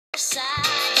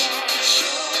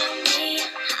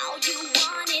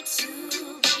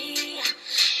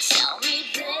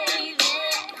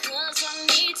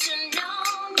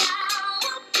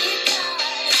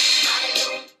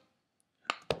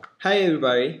Hi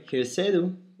everybody, here's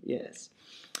Edu.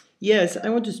 Yes, I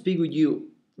want to speak with you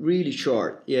really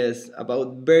short. Yes,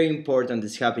 about very important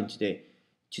that's happening today.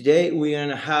 Today we're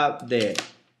gonna have the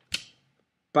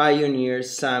Pioneer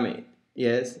Summit.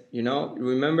 Yes,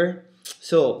 remember?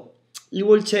 So it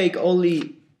will take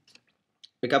only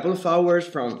a couple of hours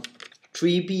from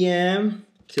 3 p.m.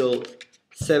 till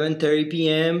 7:30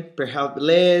 p.m. Perhaps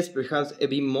less, perhaps a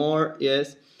bit more.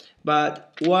 Yes,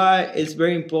 but why it's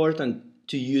very important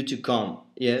to you to come?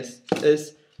 Yes,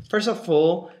 is first of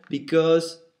all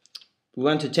because we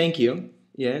want to thank you.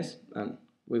 Yes, and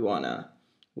we wanna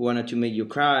to make you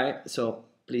cry. So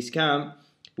please come.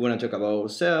 We wanna talk about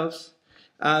ourselves,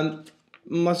 and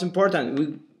most important,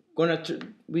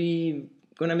 we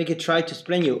gonna make a try to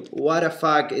explain you what the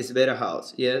fuck is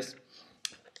betahaus. Yes,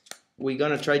 we're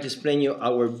gonna try to explain you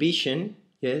our vision.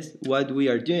 Yes, what we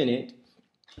are doing it,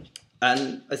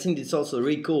 and I think it's also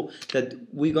really cool that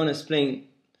we're gonna explain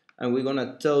and we're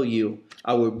gonna tell you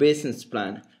our business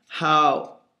plan.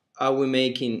 How are we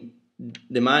making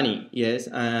the money? Yes,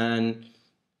 and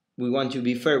we want to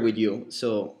be fair with you.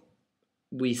 So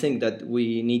we think that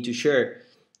we need to share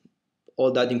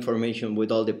all that information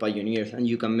with all the pioneers, and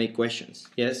you can make questions.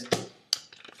 Yes.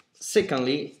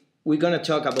 Secondly, we're gonna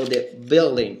talk about the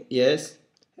building. Yes.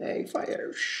 Hey,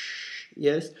 fire.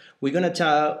 Yes. We're gonna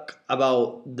talk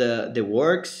about the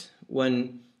works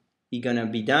when it's gonna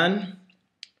be done.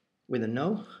 We don't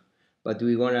know, but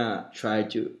we're gonna try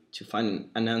to find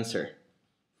an answer.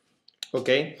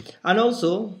 Okay. And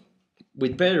also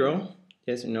with Pedro,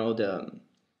 yes, the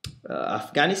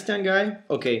Afghanistan guy.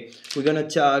 Okay, we're gonna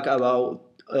talk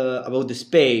about the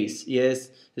space. Yes,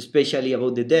 especially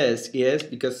about the desk. Yes,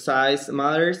 because size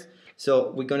matters.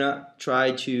 So we're gonna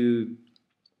try to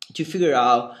figure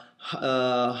out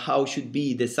how should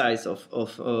be the size of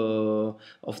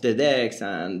the decks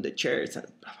and the chairs and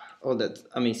all that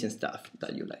amazing stuff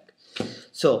that you like.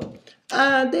 So,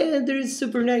 then there is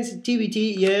super nice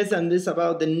activity, yes, and this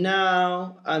about the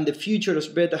now and the future of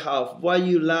betahaus. What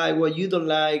you like, what you don't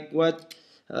like, what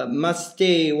must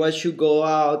stay, what should go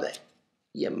out.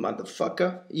 Yeah,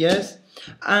 motherfucker, yes.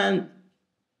 And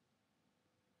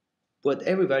what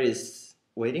everybody is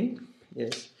waiting,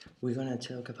 yes, we're gonna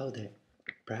talk about the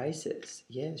prices.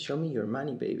 Yes, show me your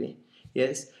money, baby.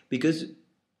 Yes, because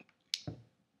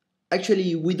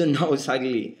actually we don't know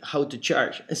exactly how to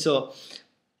charge. So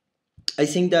I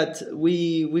think that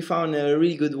we found a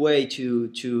really good way to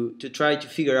try to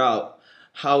figure out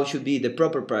how should be the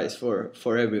proper price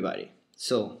for everybody.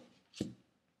 So, wait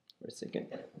a second.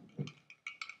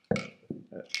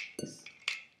 It's,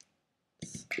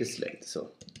 it's late.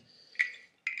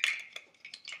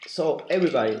 So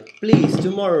everybody, please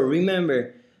tomorrow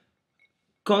remember,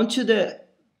 come to the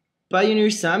Pioneer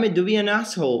Summit. Do be an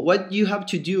asshole. What you have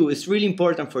to do is really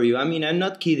important for you. I mean, I'm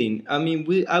not kidding. I mean,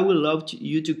 I would love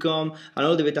you to come, and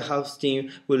all the betahaus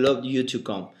team would love you to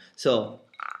come. So,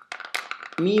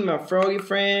 me, my froggy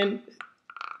friend,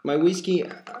 my whiskey,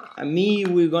 and me,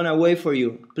 we're gonna wait for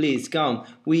you. Please come.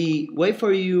 We wait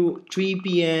for you 3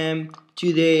 p.m.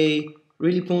 today,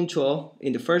 really punctual,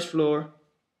 in the first floor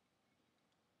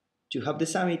to have the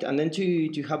summit, and then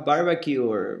to have barbecue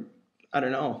or I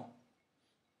don't know.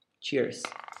 Cheers.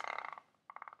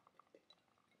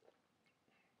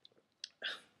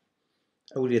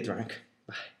 I will get drunk.